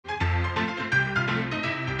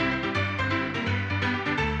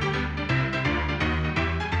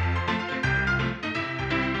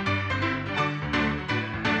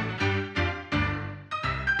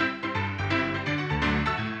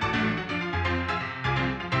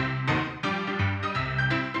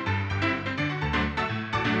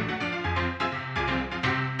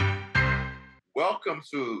welcome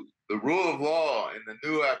to the rule of law in the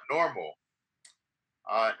new abnormal.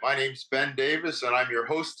 My name's Ben Davis, and I'm your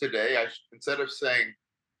host today. Instead of saying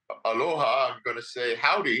aloha, I'm going to say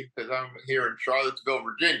howdy because I'm here in Charlottesville,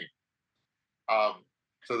 Virginia.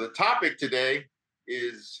 So the topic today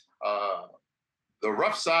is the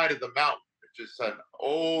rough side of the mountain, which is an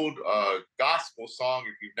old gospel song.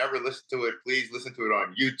 If you've never listened to it, please listen to it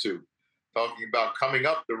on YouTube, talking about coming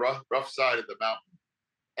up the rough side of the mountain.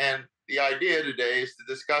 And the idea today is to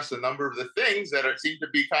discuss a number of the things that seem to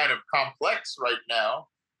be kind of complex right now,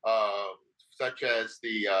 such as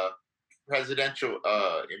the presidential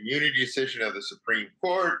immunity decision of the Supreme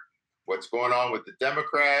Court, what's going on with the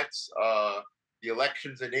Democrats, the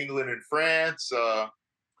elections in England and France,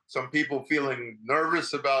 some people feeling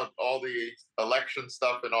nervous about all the election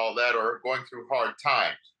stuff and all that, or going through hard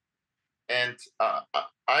times. And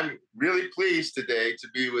I'm really pleased today to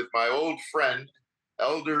be with my old friend,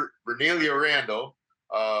 Elder Vernellia Randall,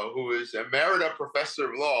 who is emerita professor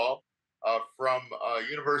of law from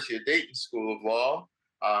University of Dayton School of Law.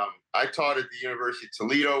 I taught at the University of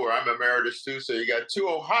Toledo, where I'm emeritus too. So you got two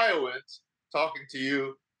Ohioans talking to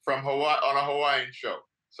you from Hawaii on a Hawaiian show.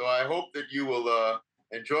 So I hope that you will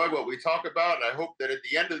enjoy what we talk about. And I hope that at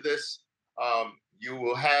the end of this, you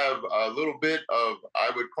will have a little bit of, I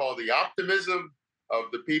would call, the optimism of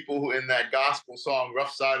the people who in that gospel song,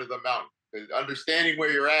 Rough Side of the Mountain. Understanding where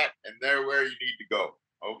you're at and there where you need to go.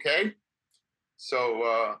 Okay.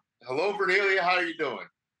 So hello, Vernellia. How are you doing?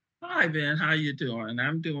 Hi, Ben. How you doing?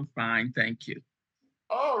 I'm doing fine, thank you.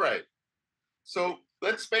 All right. So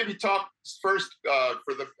let's maybe talk first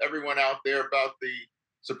for everyone out there about the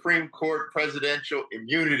Supreme Court presidential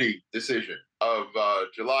immunity decision of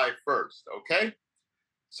July 1st. Okay.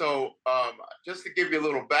 So just to give you a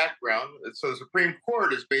little background, so the Supreme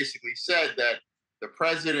Court has basically said that the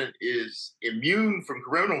president is immune from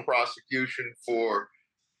criminal prosecution for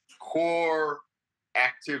core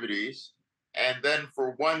activities. And then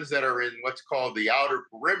for ones that are in what's called the outer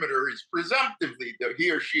perimeter,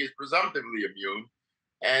 he or she is presumptively immune.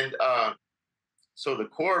 And so the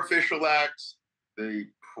core official acts, the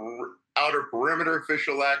outer perimeter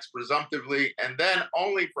official acts presumptively, and then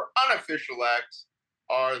only for unofficial acts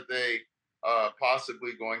are they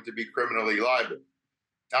possibly going to be criminally liable.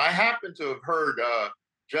 I happen to have heard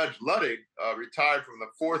Judge Ludwig, retired from the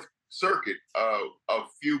Fourth Circuit a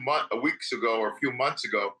few months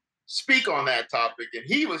ago, speak on that topic, and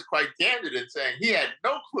he was quite candid in saying he had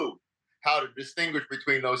no clue how to distinguish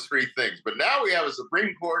between those three things. But now we have a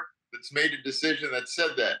Supreme Court that's made a decision that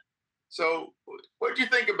said that. So what do you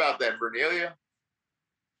think about that, Vernellia?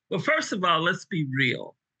 Well, first of all, let's be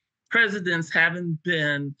real. Presidents haven't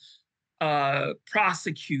been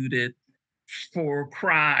prosecuted for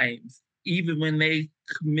crimes, even when they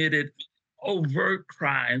committed overt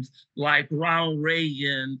crimes like Ronald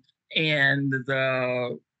Reagan and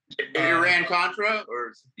the Iran-Contra,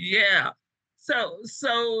 or yeah. So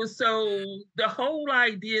the whole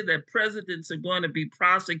idea that presidents are going to be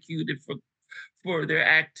prosecuted for their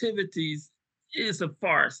activities is a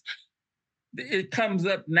farce. It comes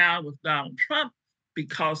up now with Donald Trump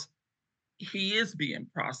because he is being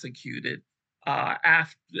prosecuted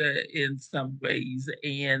after in some ways,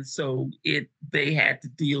 and so they had to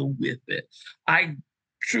deal with it. I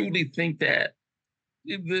truly think that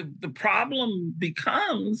the problem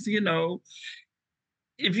becomes,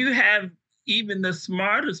 if you have even the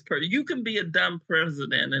smartest person, you can be a dumb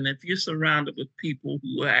president, and if you're surrounded with people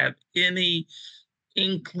who have any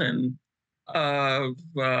inkling of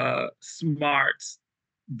smarts,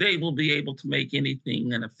 they will be able to make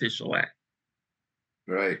anything an official act.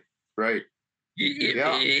 Right.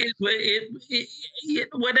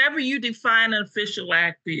 Whatever you define an official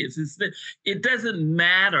act is that it doesn't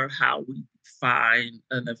matter how we define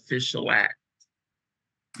an official act.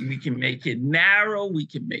 We can make it narrow, we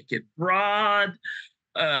can make it broad,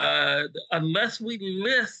 unless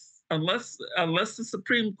the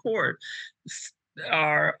Supreme Court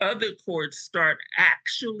or other courts start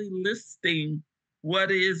actually listing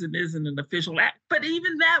what is and isn't an official act. But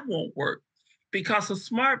even that won't work, because a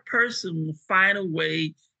smart person will find a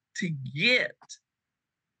way to get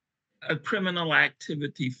a criminal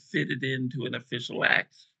activity fitted into an official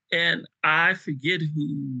act. And I forget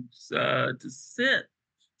whose dissent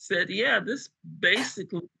said, yeah, this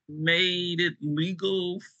basically made it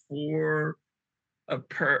legal for a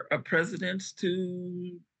president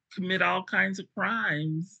to commit all kinds of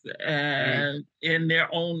crimes and in their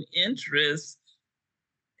own interest,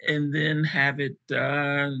 and then have it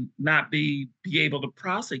not be able to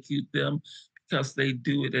prosecute them because they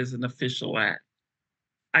do it as an official act.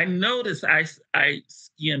 I noticed I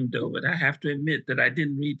skimmed over it. I have to admit that I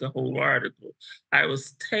didn't read the whole article. I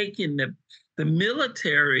was taking the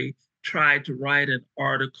military tried to write an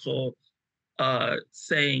article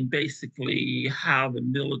saying basically how the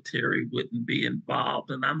military wouldn't be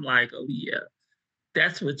involved. And I'm like, oh, yeah,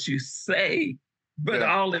 that's what you say. But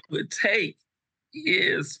Yeah, all it would take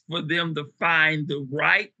is for them to find the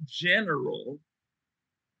right general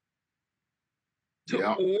to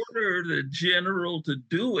yeah, order the general to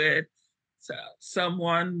do it, so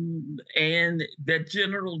someone and that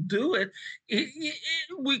general do it,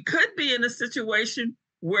 we could be in a situation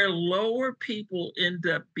where lower people end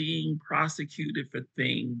up being prosecuted for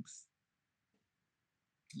things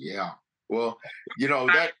yeah. Well, you know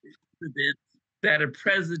I- that that a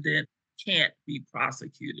president can't be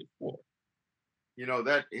prosecuted for.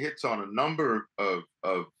 that hits on a number of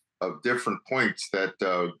different points that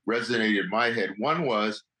resonated in my head. One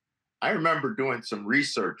was I remember doing some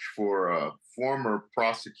research for a former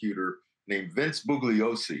prosecutor named Vince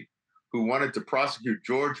Bugliosi, who wanted to prosecute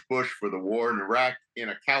George Bush for the war in Iraq in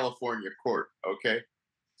a California court. Okay.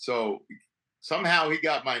 So somehow he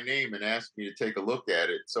got my name and asked me to take a look at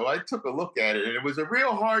it. So I took a look at it, and it was a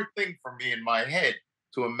real hard thing for me in my head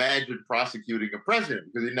to imagine prosecuting a president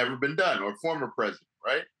because he'd never been done, or a former president,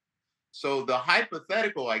 right? So the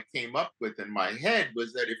hypothetical I came up with in my head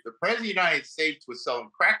was that if the president of the United States was selling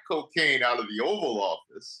crack cocaine out of the Oval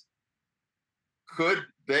Office, could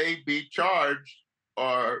they be charged,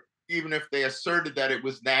 or even if they asserted that it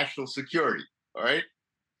was national security? All right.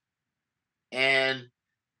 And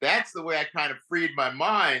that's the way I kind of freed my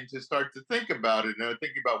mind to start to think about it. And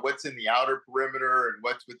thinking about what's in the outer perimeter and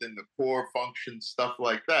what's within the core function, stuff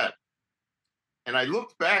like that. And I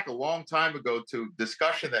looked back a long time ago to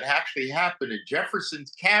discussion that actually happened in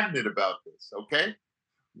Jefferson's cabinet about this, okay?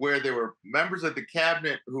 Where there were members of the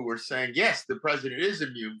cabinet who were saying, yes, the president is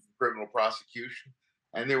immune from criminal prosecution.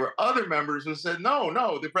 And there were other members who said, no,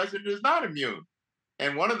 no, the president is not immune.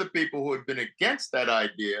 And one of the people who had been against that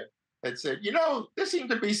idea had said, there seem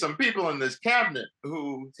to be some people in this cabinet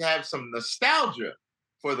who have some nostalgia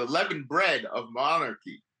for the leavened bread of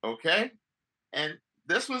monarchy, okay? And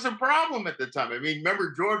this was a problem at the time. I mean,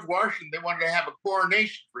 remember George Washington, they wanted to have a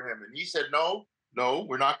coronation for him. And he said, no, no,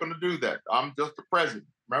 we're not going to do that. I'm just the president,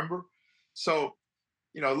 remember? So,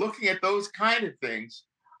 looking at those kind of things,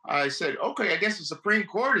 I said, okay, I guess the Supreme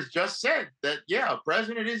Court has just said that, yeah, a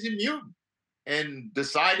president is immune and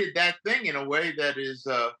decided that thing in a way that is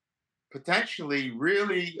potentially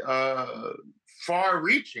really far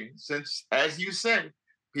reaching, since, as you said,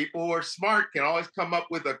 people who are smart can always come up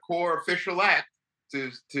with a core official act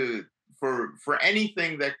to for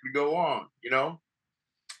anything that could go on.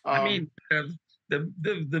 I Um, mean,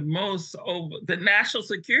 the most over the national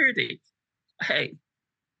security. Hey,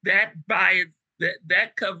 that by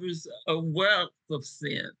that covers a wealth of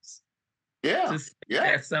sins yeah, to say yeah,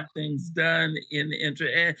 that something's done in the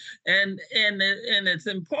interest, and it's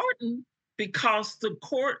important because the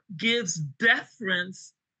court gives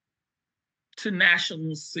deference to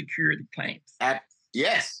national security claims. at,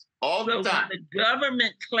 yes, all the So when time. the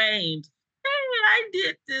government claims, hey, I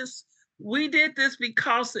did this, we did this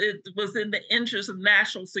because it was in the interest of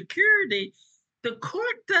national security, the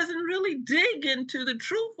court doesn't really dig into the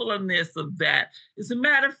truthfulness of that. As a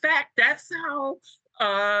matter of fact, that's how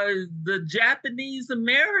the Japanese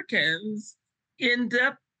Americans end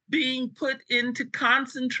up being put into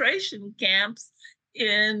concentration camps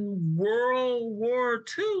in World War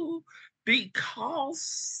II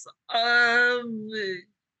because of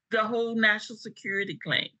the whole national security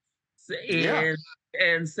claim. Yeah,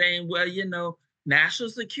 And saying, well, national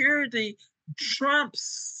security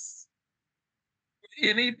trumps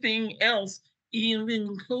anything else, even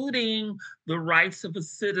including the rights of a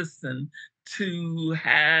citizen to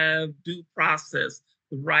have due process,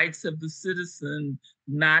 the rights of the citizen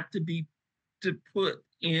not to be to put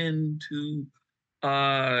into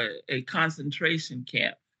a concentration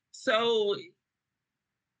camp. So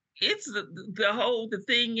it's the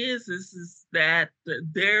thing is that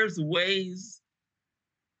there's ways.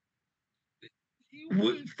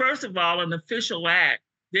 First of all, an official act.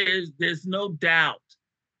 There's no doubt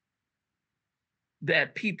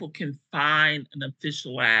that people can find an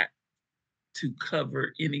official act to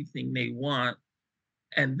cover anything they want,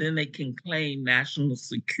 and then they can claim national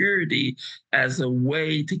security as a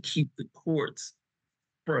way to keep the courts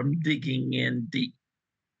from digging in deep.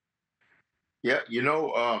 yeah.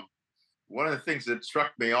 One of the things that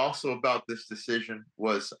struck me also about this decision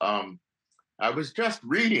was I was just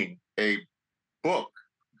reading a book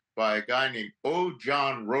by a guy named O.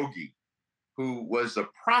 John Rogie, who was a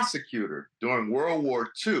prosecutor during World War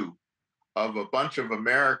II of a bunch of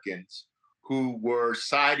Americans who were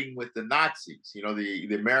siding with the Nazis,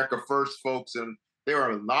 the America First folks. And there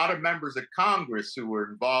were a lot of members of Congress who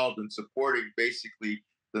were involved in supporting basically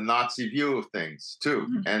the Nazi view of things too.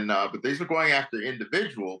 Mhm. And but these were going after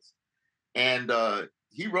individuals. And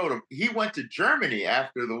he went to Germany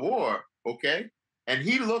after the war, okay, and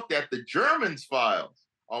he looked at the Germans' files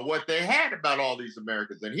on what they had about all these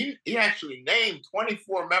Americans, and he actually named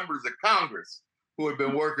 24 members of Congress who had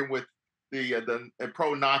been working with the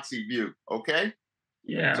pro-Nazi view, okay.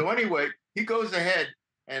 Yeah. So anyway, he goes ahead,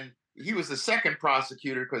 and he was the second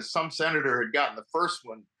prosecutor because some senator had gotten the first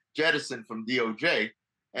one jettisoned from DOJ,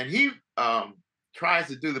 and he tries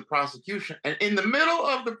to do the prosecution. And in the middle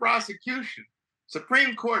of the prosecution,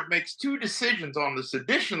 Supreme Court makes two decisions on the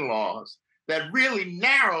sedition laws that really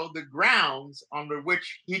narrow the grounds under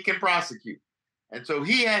which he can prosecute. And so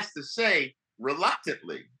he has to say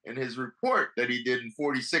reluctantly in his report that he did in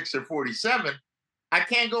 46 or 47, I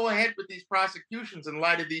can't go ahead with these prosecutions in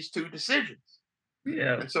light of these two decisions.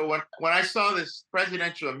 Yeah. And so when I saw this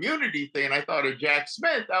presidential immunity thing, I thought of Jack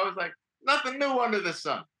Smith. I was like, nothing new under the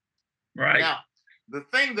sun. Right. Now, the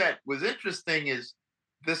thing that was interesting is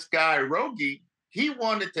this guy Rogi, he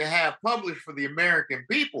wanted to have published for the American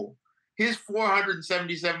people his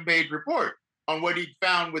 477-page report on what he'd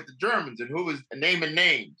found with the Germans and who was naming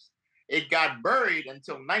names. It got buried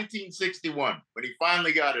until 1961 when he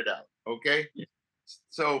finally got it out. Okay. Yeah.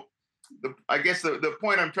 So I guess the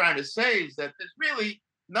point I'm trying to say is that there's really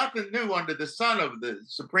nothing new under the sun of the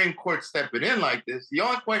Supreme Court stepping in like this. The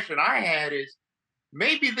only question I had is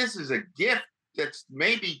maybe this is a gift that's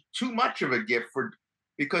maybe too much of a gift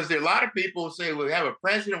because there are a lot of people who say we have a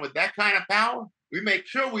president with that kind of power. We make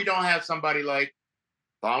sure we don't have somebody like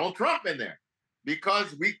Donald Trump in there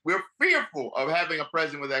because we're fearful of having a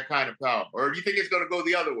president with that kind of power. Or do you think it's going to go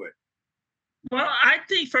the other way? Well, I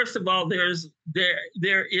think first of all, there is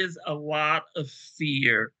a lot of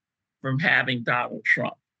fear from having Donald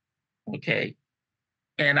Trump. Okay.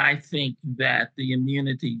 And I think that the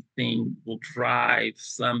immunity thing will drive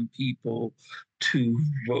some people to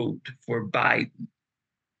vote for Biden.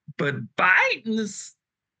 But Biden's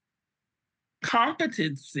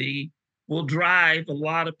competency will drive a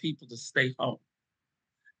lot of people to stay home.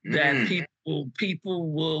 That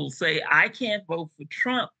people will say, I can't vote for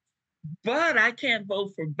Trump, but I can't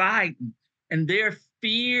vote for Biden. And their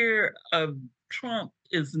fear of Trump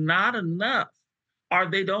is not enough, or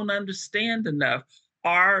they don't understand enough.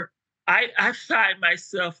 Or I find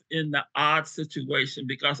myself in the odd situation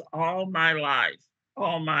because all my life,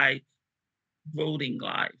 all my voting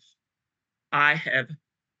life, I have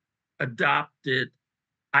adopted,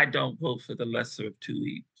 I don't vote for the lesser of two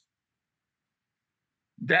evils.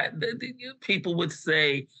 That people would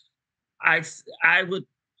say, I would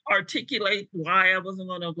articulate why I wasn't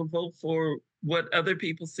going to go vote for what other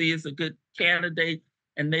people see as a good candidate,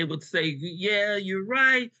 and they would say, "Yeah, you're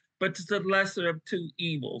right, but it's the lesser of two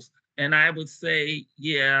evils." And I would say,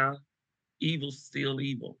 "Yeah, evil's still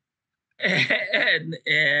evil," and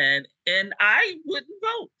I wouldn't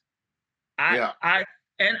vote. Yeah. I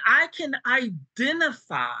can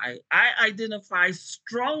identify. I identify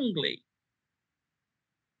strongly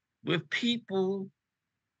with people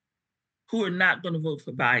who are not going to vote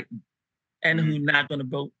for Biden and who are not going to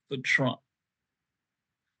vote for Trump.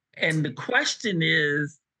 And the question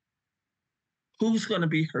is, who's going to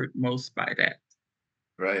be hurt most by that?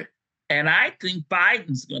 Right. And I think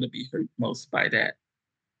Biden's going to be hurt most by that.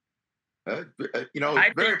 I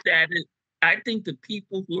think the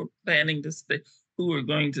people who are planning to stay, who are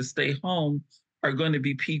going to stay home, are going to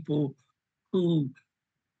be people who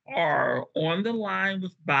are on the line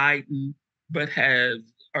with Biden, but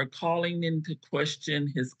are calling into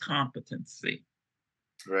question his competency.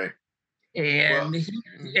 Right. And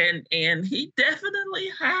he definitely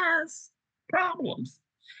has problems.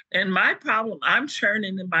 And my problem, I'm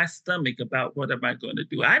churning in my stomach about what am I going to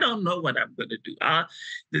do. I don't know what I'm going to do.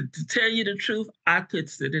 To tell you the truth, I could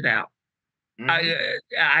sit it out.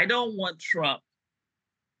 I don't want Trump.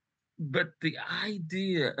 But the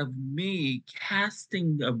idea of me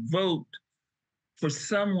casting a vote for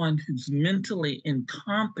someone who's mentally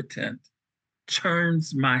incompetent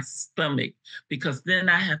turns my stomach, because then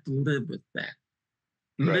I have to live with that.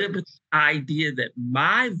 Right. Live with the idea that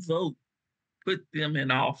my vote put them in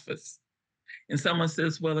office. And someone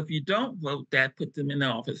says, well, if you don't vote, that put them in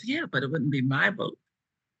office. Yeah, but it wouldn't be my vote.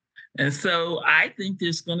 And so I think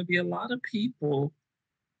there's going to be a lot of people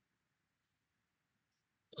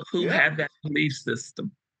who have that belief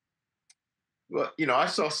system. Well, I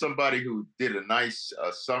saw somebody who did a nice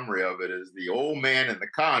summary of it as the old man and the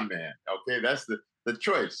con man. Okay, that's the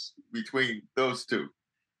choice between those two.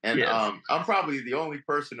 And Yes. I'm probably the only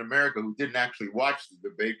person in America who didn't actually watch the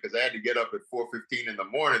debate because I had to get up at 4:15 in the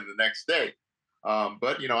morning the next day.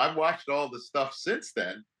 But I've watched all the stuff since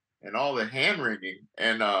then and all the hand wringing,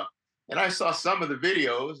 and I saw some of the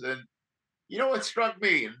videos, and what struck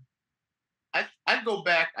me, and I go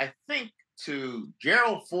back, I think, to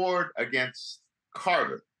Gerald Ford against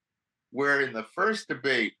Carter, where in the first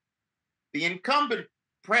debate, the incumbent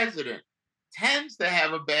president tends to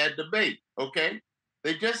have a bad debate. Okay.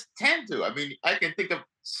 They just tend to. I mean, I can think of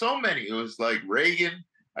so many. It was like Reagan.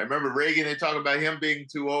 I remember Reagan, they talk about him being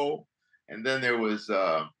too old. And then there was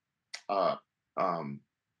uh, um,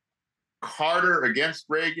 Carter against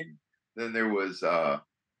Reagan. Then there was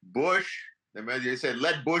Bush. They said,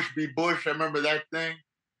 let Bush be Bush. I remember that thing.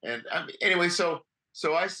 And I mean, anyway, so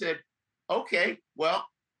I said, okay, well,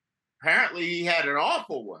 apparently he had an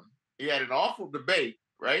awful one. He had an awful debate,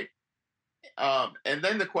 right? And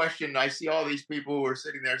then the question, I see all these people who are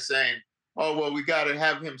sitting there saying, oh, well, we got to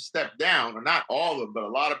have him step down. Or not all of them, but a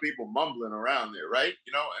lot of people mumbling around there, right?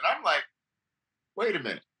 And I'm like, wait a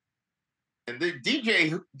minute. And the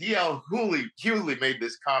DJ DL Hewley made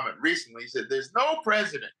this comment recently. He said, there's no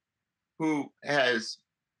president who has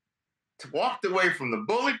walked away from the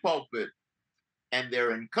bully pulpit and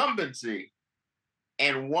their incumbency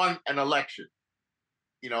and won an election.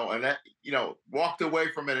 And that, walked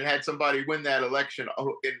away from it and had somebody win that election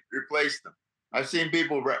and replace them. I've seen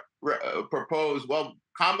people propose, well,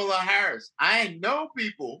 Kamala Harris. I know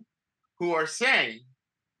people who are saying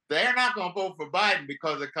they're not going to vote for Biden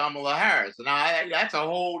because of Kamala Harris. And that's a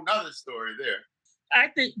whole nother story there. I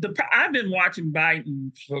think I've been watching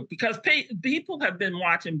Biden because people have been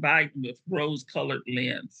watching Biden with rose-colored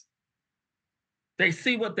lens. They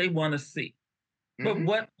see what they want to see. But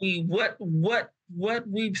Mm-hmm. what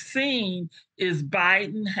we've seen is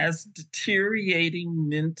Biden has deteriorating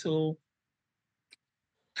mental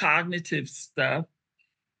cognitive stuff.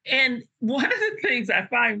 And one of the things I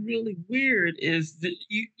find really weird is that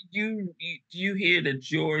you hear that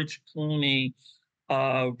George Clooney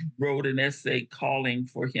wrote an essay calling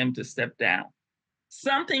for him to step down.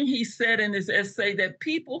 Something he said in his essay that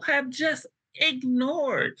people have just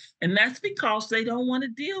ignored, and that's because they don't want to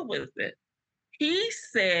deal with it. He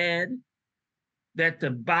said that the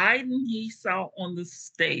Biden he saw on the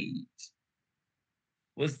stage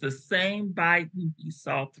was the same Biden he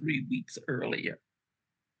saw 3 weeks earlier.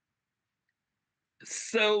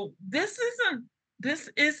 So this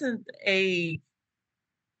isn't a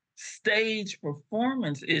stage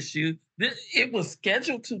performance issue. It was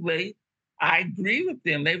scheduled too late. I agree with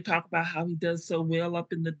them. They talk about how he does so well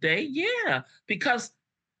up in the day. Yeah, because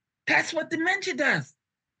that's what dementia does.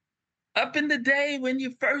 Up in the day when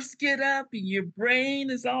you first get up and your brain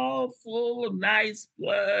is all full of nice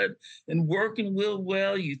blood and working real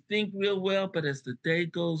well, you think real well, but as the day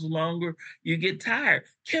goes longer, you get tired.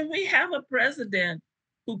 Can we have a president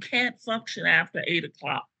who can't function after 8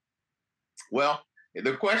 o'clock? Well,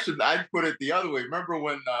 the question, I'd put it the other way. Remember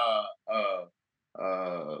when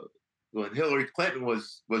Hillary Clinton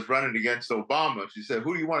was running against Obama, she said,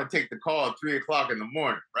 "Who do you want to take the call at 3 o'clock in the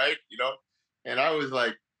morning?" Right? And I was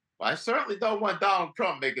like, well, I certainly don't want Donald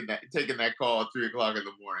Trump taking that call at 3 o'clock in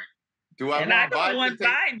the morning. Do I And I want don't Biden to want take?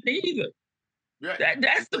 Biden either. Yeah,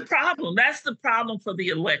 That's the problem. That's the problem for the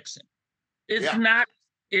election. It's yeah, not,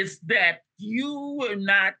 it's that you are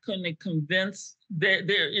not going to convince that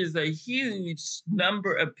there is a huge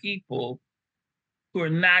number of people who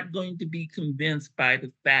are not going to be convinced by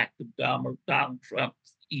the fact of Donald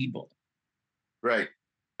Trump's evil. right.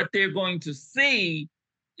 What they're going to see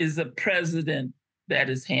is a president that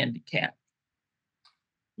is handicapped.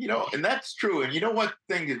 And that's true. And what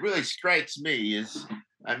thing that really strikes me is,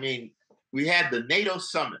 I mean, we had the NATO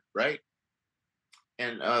summit, right?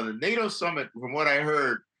 And the NATO summit, from what I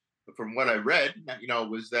heard, from what I read,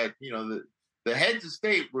 was that the heads of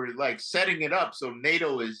state were like setting it up so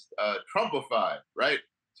NATO is Trumpified, right?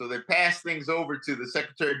 So they passed things over to the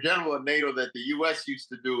Secretary General of NATO that the U.S. used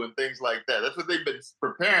to do and things like that. That's what they've been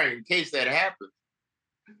preparing in case that happens.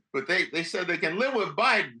 But they said they can live with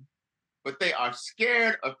Biden, but they are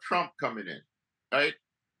scared of Trump coming in, right?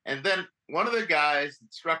 And then one of the guys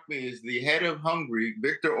that struck me is the head of Hungary,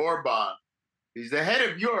 Viktor Orban. He's the head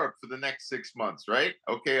of Europe for the next 6 months, right?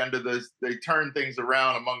 Okay, under this, they turn things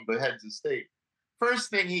around among the heads of state. First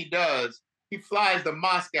thing he does, he flies to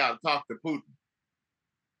Moscow to talk to Putin.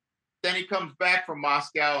 Then he comes back from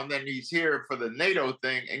Moscow, and then he's here for the NATO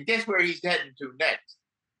thing. And guess where he's heading to next?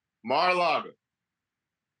 Mar-a-Lago.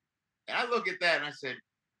 And I look at that and I said,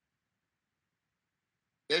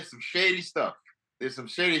 there's some shady stuff. There's some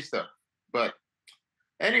shady stuff. But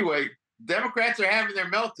anyway, Democrats are having their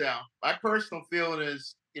meltdown. My personal feeling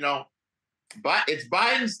is, it's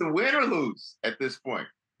Biden's to win or lose at this point.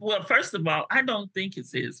 Well, first of all, I don't think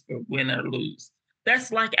it's his for win or lose.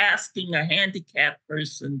 That's like asking a handicapped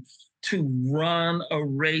person to run a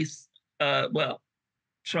race. Well,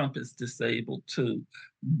 Trump is disabled too,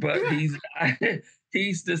 but Yeah.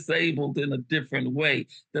 he's disabled in a different way.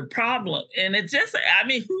 The problem, and it just, I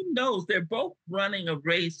mean, who knows? They're both running a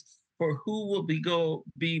race for who will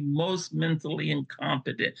be most mentally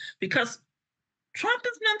incompetent, because Trump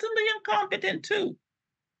is mentally incompetent too.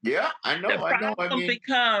 Yeah, I know. I know. I mean,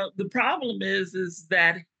 The problem is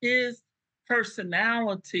that his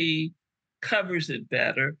personality covers it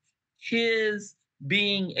better. His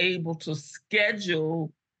being able to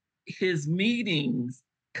schedule his meetings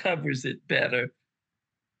covers it better.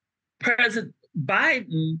 President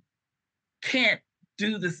Biden can't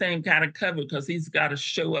do the same kind of cover because he's got to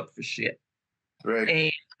show up for shit.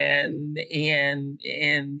 right. And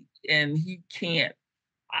he can't.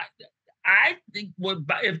 I, I think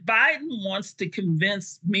if Biden wants to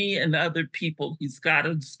convince me and other people, he's got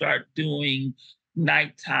to start doing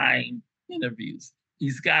nighttime interviews.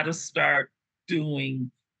 He's got to start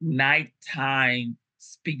doing nighttime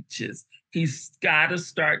speeches. He's got to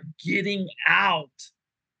start getting out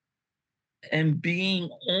and being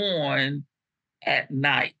on at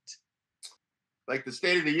night. Like the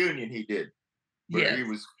State of the Union he did, where he Yes,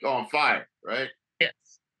 was on fire, right? yes,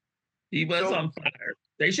 he was So, on fire.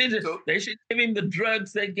 They should so give him the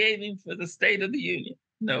drugs they gave him for the State of the Union.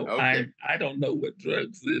 No, okay. I don't know what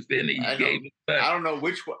drugs, if any, he I know. gave him. But I don't know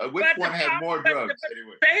which one had more drugs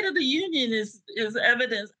anyway. State of the Union is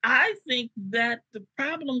evidence. I think that the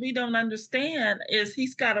problem we don't understand is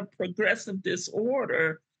he's got a progressive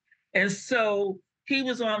disorder, and so he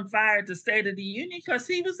was on fire at the State of the Union because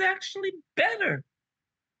he was actually better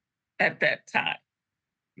at that time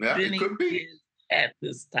Yeah, than it he could be. is at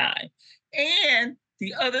this time. And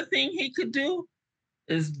the other thing he could do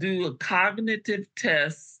is do a cognitive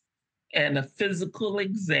test and a physical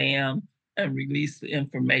exam and release the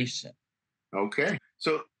information. Okay.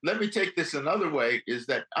 So let me take this another way, is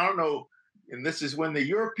that I don't know, and this is when the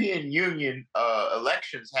European Union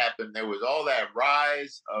elections happened, there was all that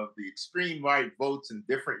rise of the extreme right votes in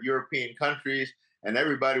different European countries. And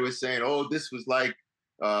everybody was saying, oh, this was like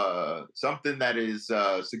something that is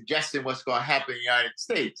suggesting what's going to happen in the United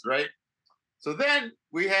States, right? So then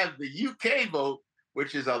we have the UK vote,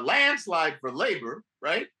 which is a landslide for Labour,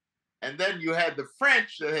 right? And then you had the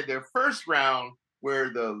French that had their first round,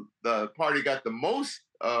 where the party got the most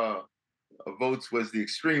votes was the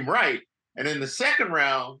extreme right, and in the second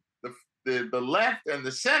round, the left and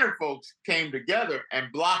the center folks came together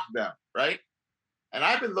and blocked them, right? And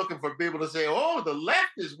I've been looking for people to say, "Oh, the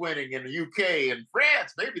left is winning in the UK and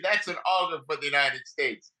France. Maybe that's an argument for the United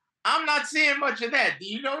States." I'm not seeing much of that. Do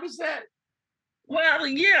you notice that? Well,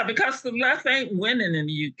 yeah, because the left ain't winning in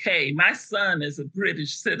the UK. My son is a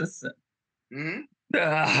British citizen. Hmm.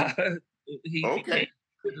 He became Okay.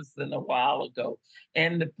 a citizen a while ago,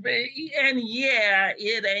 and yeah,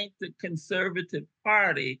 it ain't the Conservative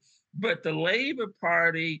Party, but the Labor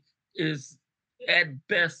Party is at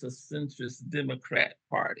best a centrist Democrat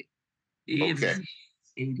party. It's Okay.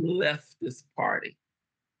 a leftist party.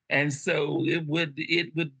 And so it would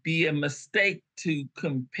be a mistake to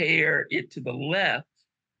compare it to the left.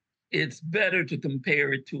 It's better to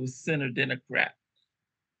compare it to a center Democrat,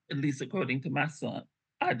 at least according to my son.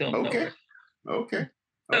 I don't know Okay. it. Okay.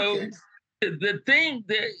 So Okay. the thing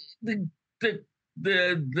the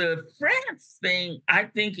the the France thing, I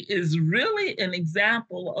think, is really an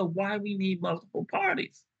example of why we need multiple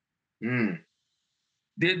parties. Mm.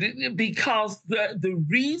 Because the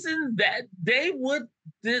reason that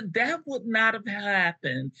that would not have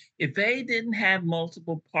happened if they didn't have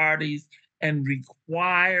multiple parties and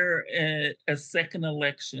require a second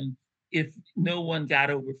election if no one got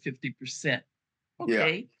over 50%. Yeah.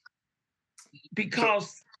 Okay, So.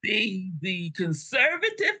 because the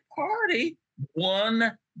Conservative Party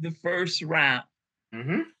won the first round.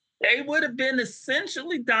 Hmm. They would have been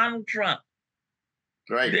essentially Donald Trump.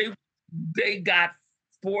 Right. They got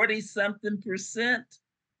 40 something percent.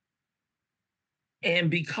 And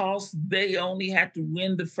because they only had to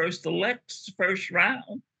win the first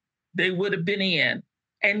round, they would have been in.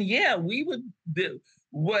 And yeah,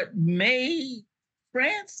 what made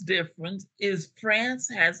France different is France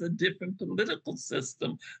has a different political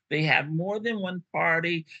system. They have more than one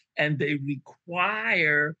party, and they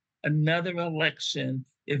require another election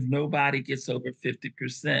if nobody gets over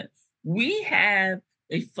 50%. We have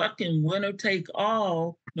a fucking winner take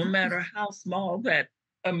all, no matter how small that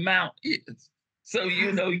amount is. So,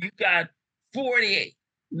 you got 48.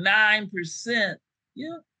 9%,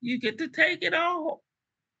 you get to take it all.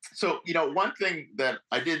 So, one thing that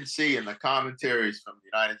I didn't see in the commentaries from the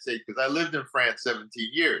United States, because I lived in France 17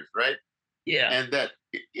 years, right? Yeah. And that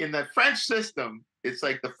in the French system, it's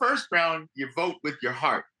like the first round, you vote with your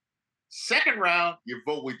heart. Second round, you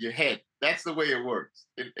vote with your head. That's the way it works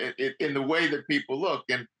in the way that people look.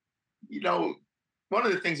 And, you know, one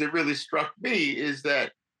of the things that really struck me is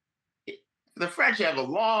that the French have a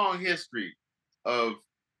long history of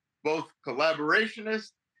both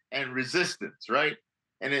collaborationists and resistance, right?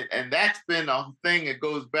 And that's been a thing that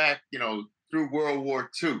goes back, through World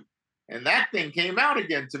War II. And that thing came out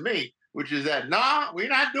again to me, which is that nah, we're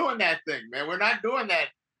not doing that thing, man. We're not doing that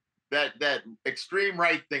extreme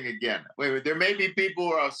right thing again. There may be people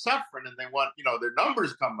who are suffering and they want, their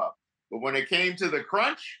numbers come up. But when it came to the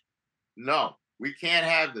crunch, no, we can't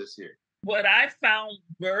have this here. What I found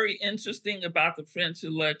very interesting about the French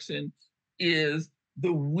election is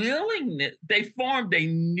the willingness. They formed a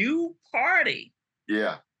new party,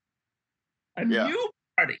 Yeah. a Yeah. new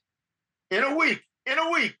party. In a week.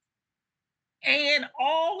 And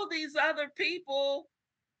all of these other people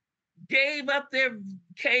gave up and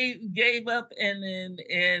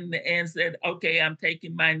said, okay, I'm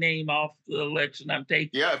taking my name off the election. I'm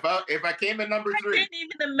taking. Yeah, if I came in number I 3. can't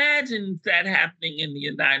even imagine that happening in the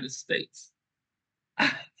United States.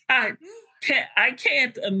 I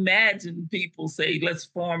can't imagine people say, let's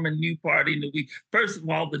form a new party in a week. First of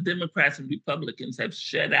all, the Democrats and Republicans have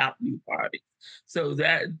shut out new parties. So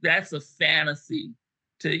that's a fantasy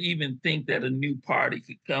to even think that a new party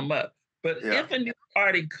could come up. But Yeah. if a new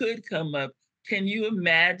party could come up, can you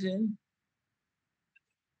imagine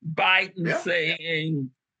Biden Yeah.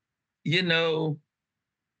 saying, you know,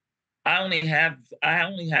 I only have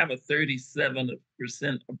a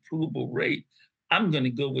 37% approval rate. I'm going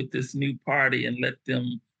to go with this new party and let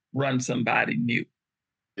them run somebody new.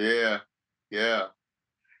 Yeah. Yeah.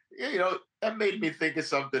 Yeah, that made me think of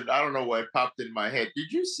something. I don't know why it popped in my head.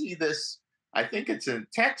 Did you see this? I think it's in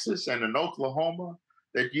Texas and in Oklahoma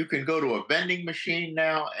that you can go to a vending machine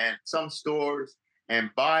now and some stores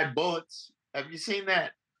and buy bullets. Have you seen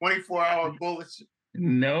that? 24-hour bullets.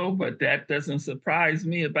 No, but that doesn't surprise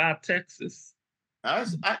me about Texas. I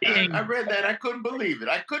read that. I couldn't believe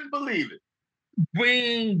it.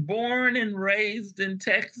 Being born and raised in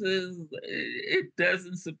Texas, it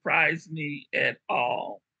doesn't surprise me at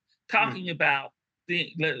all. Hmm. Talking about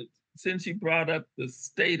since you brought up the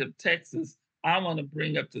state of Texas, I want to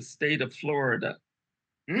bring up the state of Florida.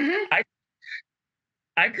 Mm-hmm.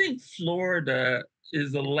 I think Florida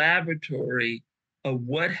is a laboratory of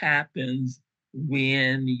what happens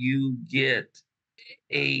when you get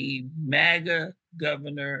a MAGA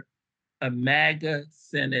governor, a MAGA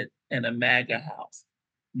Senate, and a MAGA House.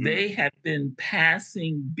 They have been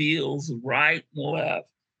passing bills right and left.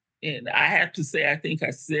 And I have to say, I think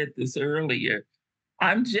I said this earlier,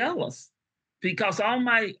 I'm jealous because all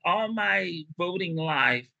my voting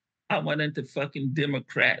life, I went into fucking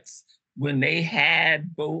Democrats. When they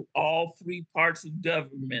had both all 3 parts of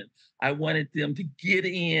government, I wanted them to get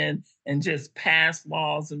in and just pass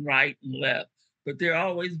laws and right and left. But they're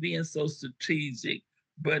always being so strategic.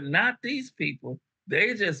 But not these people.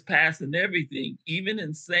 They're just passing everything, even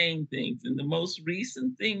insane things. And the most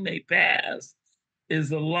recent thing they passed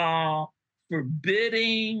is a law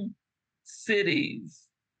forbidding cities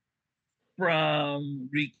from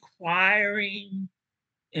requiring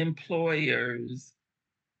employers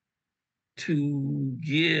to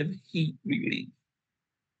give heat relief.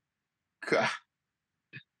 God.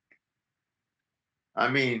 I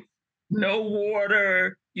mean, no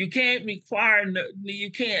water. You can't require,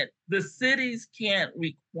 the cities can't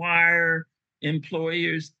require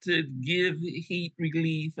employers to give heat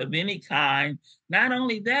relief of any kind. Not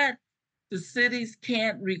only that, the cities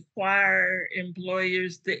can't require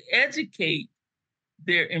employers to educate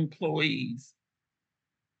their employees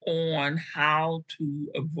on how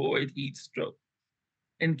to avoid heat stroke.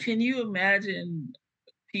 And can you imagine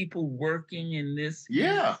people working in this heat?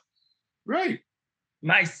 yeah, right.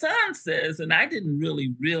 My son says, and I didn't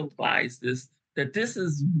really realize this, that this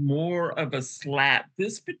is more of a slap.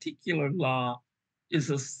 This particular law is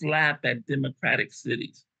a slap at Democratic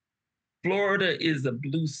cities. Florida is a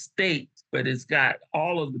blue state, but it's got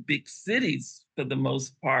all of the big cities, for the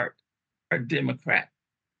most part, are Democrat.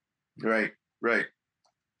 Right, right.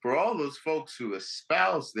 For all those folks who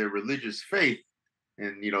espouse their religious faith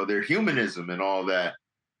and their humanism and all that,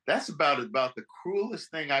 that's about the cruelest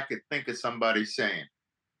thing I could think of somebody saying.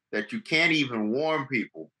 That you can't even warn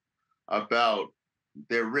people about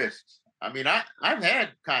their risks. I mean, I've had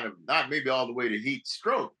kind of, not maybe all the way to heat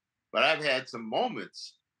stroke, but I've had some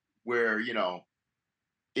moments where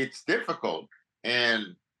it's difficult.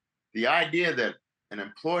 And the idea that an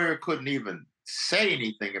employer couldn't even say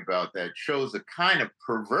anything about that shows a kind of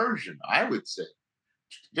perversion, I would say,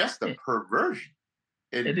 just a It, perversion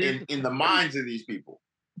it is in the minds of these people.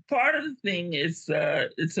 part of the thing is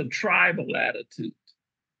it's a tribal attitude,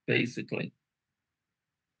 basically.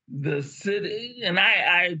 The city, and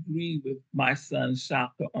I agree with my son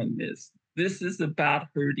Shaka on this. This is about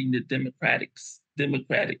hurting the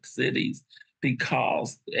democratic cities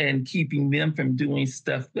because and keeping them from doing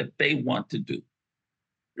stuff that they want to do.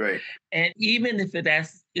 Right, And even if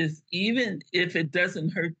it doesn't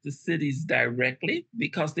hurt the cities directly,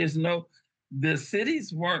 because the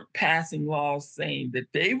cities weren't passing laws saying that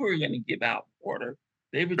they were going to give out water.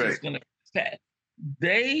 They were right, just going to pass.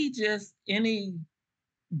 They just any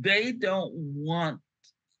they don't want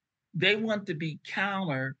they want to be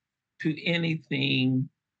counter to anything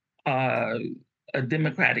uh, a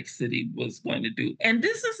democratic city was going to do. And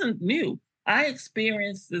this isn't new. I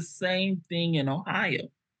experienced the same thing in Ohio.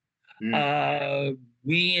 mm, Uh,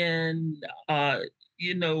 when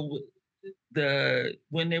you know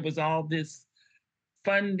when there was all this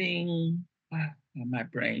funding, my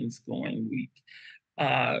brain's going weak.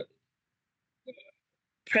 Uh,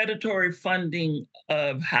 Predatory funding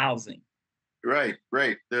of housing. right,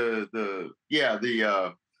 right. The yeah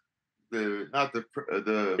the not the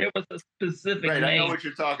There was a specific right. I know name. what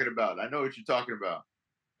you're talking about. I know what you're talking about.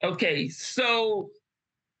 Okay, so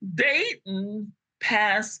Dayton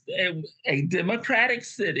passed a democratic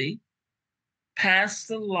city passed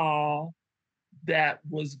a law that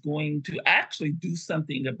was going to actually do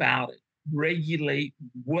something about it, regulate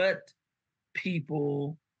what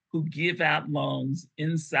people who give out loans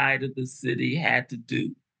inside of the city had to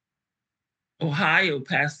do. Ohio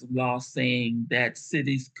passed a law saying that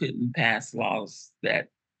cities couldn't pass laws that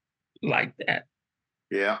like that,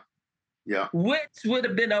 Yeah, yeah, which would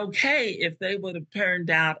have been okay if they would have turned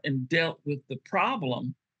out and dealt with the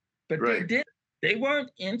problem, but they right. didn't. They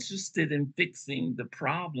weren't interested in fixing the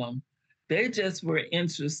problem. They just were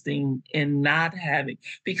interested in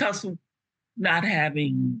because not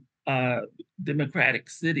having democratic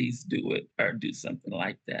cities do it or do something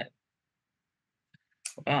like that.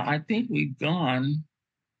 I think we've gone.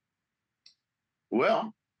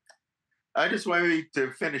 Well, I just wanted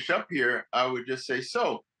to finish up here. I would just say,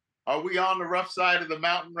 so are we on the rough side of the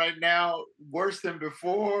mountain right now, worse than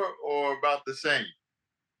before, or about the same,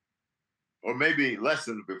 or maybe less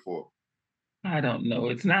than before? I don't know.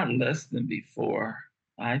 It's not less than before.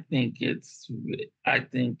 I think it's. I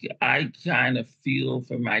think I kind of feel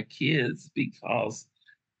for my kids because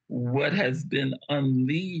what has been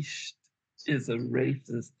unleashed is a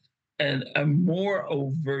racist and a more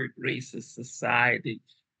overt racist society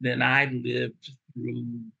than I lived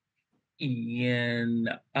through in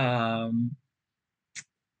um,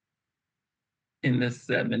 in the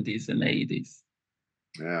 70s and 80s.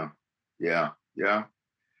 Yeah, yeah, yeah.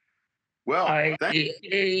 Well,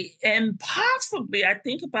 And possibly, I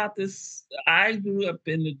think about this. I grew up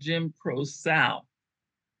in the Jim Crow South,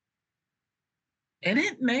 and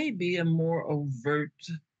it may be a more overt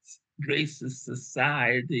racist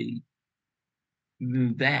society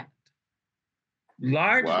than that, wow,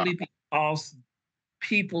 largely because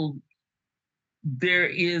people, there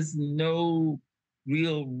is no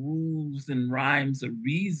real rules and rhymes or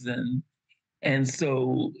reason. And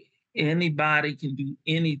so anybody can do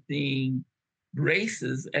anything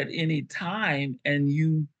racist at any time. And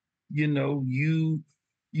you know,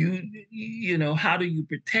 how do you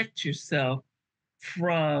protect yourself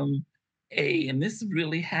from and this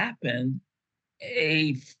really happened,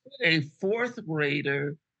 a a fourth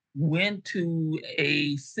grader went to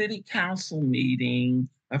a city council meeting,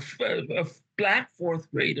 a black fourth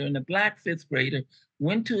grader and a black fifth grader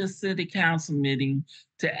went to a city council meeting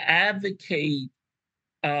to advocate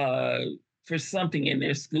uh, for something in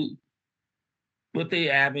their school. What they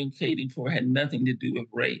advocating for had nothing to do with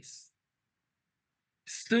race.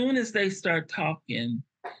 Soon as they start talking,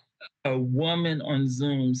 a woman on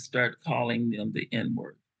Zoom start calling them the N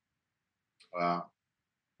word wow,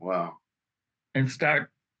 wow. and start,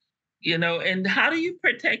 and how do you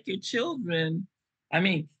protect your children? I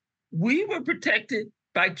mean, we were protected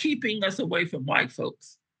by keeping us away from white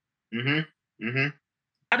folks. Mm-hmm. Mm-hmm.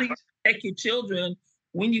 How do you protect your children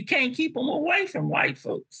when you can't keep them away from white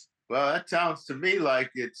folks? Well, that sounds to me like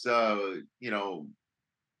it's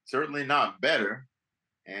certainly not better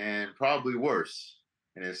and probably worse.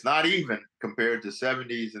 And it's not even compared to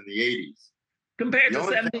 70s and the 80s. Compared The to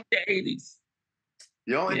only thing 70s to 80s.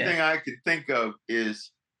 the only Yeah. thing I can think of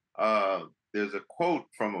is there's a quote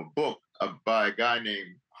from a book by a guy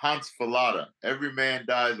named Hans Fallada, Every Man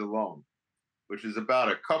Dies Alone. which is about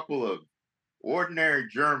a couple of ordinary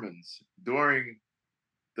Germans during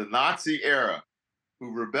the Nazi era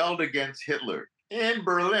who rebelled against Hitler in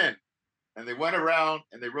Berlin. And they went around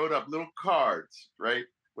and they wrote up little cards, right,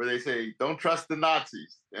 where they say, "Don't trust the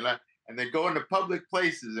Nazis." And they go into public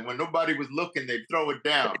places, and when nobody was looking, they'd throw it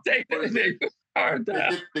down. They are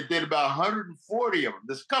down. They did about 140 of them.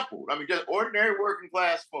 This couple, I mean, just ordinary working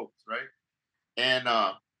class folks, right? And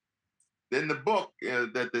then the book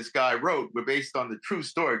that this guy wrote were based on the true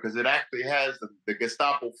story because it actually has the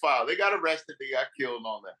Gestapo file. They got arrested, they got killed, and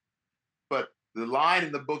all that. But the line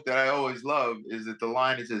in the book that I always love is that the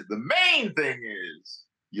line that says, "The main thing is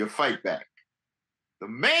you fight back. The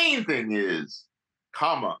main thing is,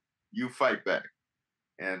 comma, you fight back."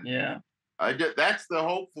 And Yeah. that's the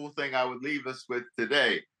hopeful thing I would leave us with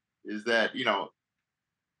today is that,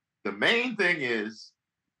 the main thing is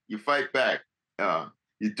you fight back.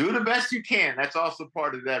 You do the best you can. That's also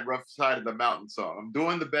part of that rough side of the mountain song. I'm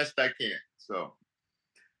doing the best I can. So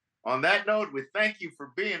on that note, we thank you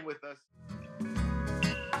for being with us.